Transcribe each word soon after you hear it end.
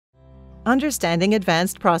Understanding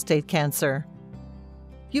advanced prostate cancer.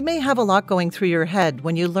 You may have a lot going through your head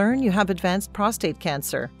when you learn you have advanced prostate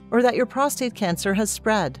cancer or that your prostate cancer has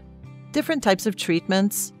spread. Different types of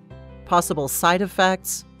treatments, possible side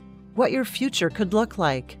effects, what your future could look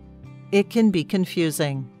like. It can be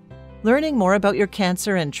confusing. Learning more about your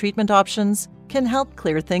cancer and treatment options can help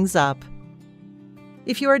clear things up.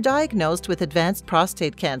 If you are diagnosed with advanced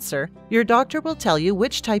prostate cancer, your doctor will tell you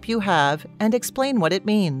which type you have and explain what it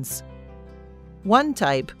means. One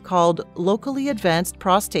type, called locally advanced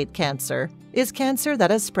prostate cancer, is cancer that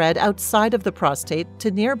has spread outside of the prostate to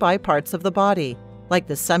nearby parts of the body, like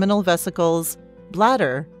the seminal vesicles,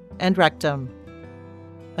 bladder, and rectum.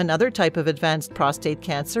 Another type of advanced prostate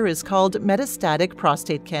cancer is called metastatic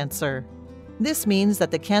prostate cancer. This means that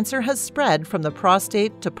the cancer has spread from the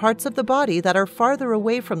prostate to parts of the body that are farther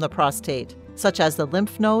away from the prostate, such as the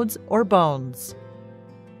lymph nodes or bones.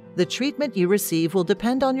 The treatment you receive will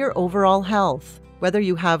depend on your overall health, whether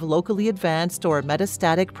you have locally advanced or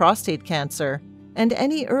metastatic prostate cancer, and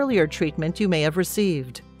any earlier treatment you may have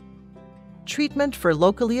received. Treatment for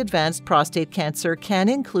locally advanced prostate cancer can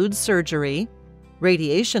include surgery,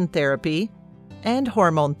 radiation therapy, and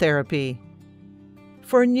hormone therapy.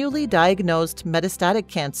 For newly diagnosed metastatic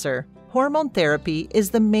cancer, hormone therapy is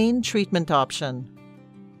the main treatment option.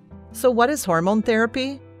 So what is hormone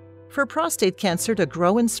therapy? For prostate cancer to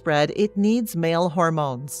grow and spread, it needs male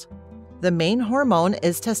hormones. The main hormone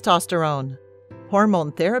is testosterone.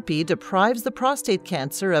 Hormone therapy deprives the prostate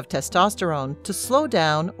cancer of testosterone to slow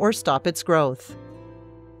down or stop its growth.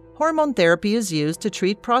 Hormone therapy is used to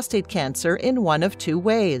treat prostate cancer in one of two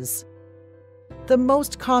ways. The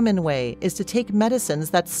most common way is to take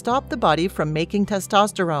medicines that stop the body from making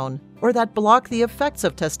testosterone or that block the effects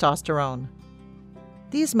of testosterone.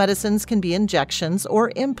 These medicines can be injections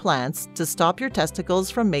or implants to stop your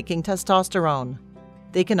testicles from making testosterone.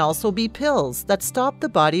 They can also be pills that stop the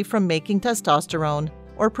body from making testosterone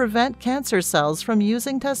or prevent cancer cells from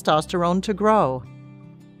using testosterone to grow.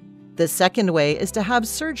 The second way is to have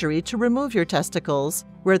surgery to remove your testicles,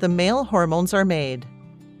 where the male hormones are made.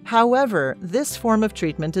 However, this form of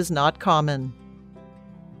treatment is not common.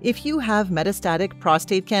 If you have metastatic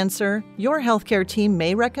prostate cancer, your healthcare team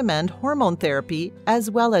may recommend hormone therapy as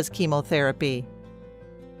well as chemotherapy.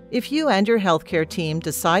 If you and your healthcare team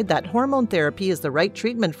decide that hormone therapy is the right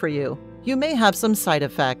treatment for you, you may have some side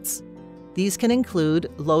effects. These can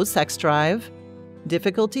include low sex drive,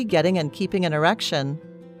 difficulty getting and keeping an erection,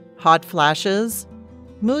 hot flashes,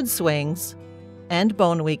 mood swings, and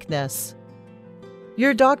bone weakness.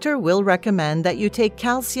 Your doctor will recommend that you take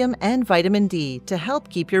calcium and vitamin D to help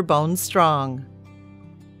keep your bones strong.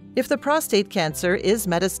 If the prostate cancer is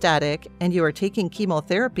metastatic and you are taking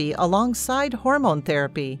chemotherapy alongside hormone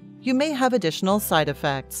therapy, you may have additional side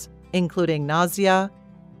effects, including nausea,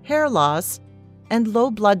 hair loss, and low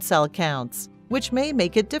blood cell counts, which may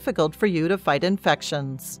make it difficult for you to fight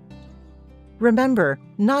infections. Remember,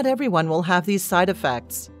 not everyone will have these side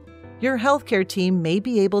effects. Your healthcare team may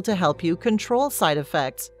be able to help you control side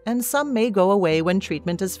effects, and some may go away when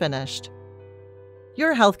treatment is finished.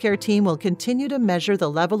 Your healthcare team will continue to measure the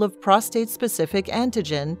level of prostate-specific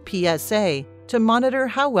antigen, PSA, to monitor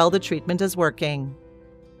how well the treatment is working.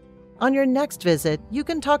 On your next visit, you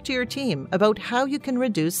can talk to your team about how you can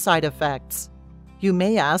reduce side effects. You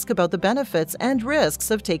may ask about the benefits and risks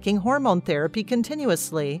of taking hormone therapy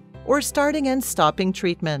continuously or starting and stopping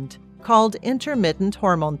treatment, called intermittent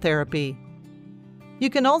hormone therapy. You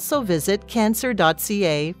can also visit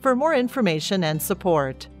cancer.ca for more information and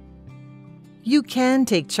support. You can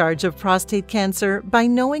take charge of prostate cancer by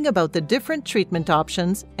knowing about the different treatment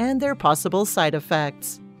options and their possible side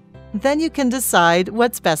effects. Then you can decide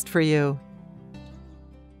what's best for you.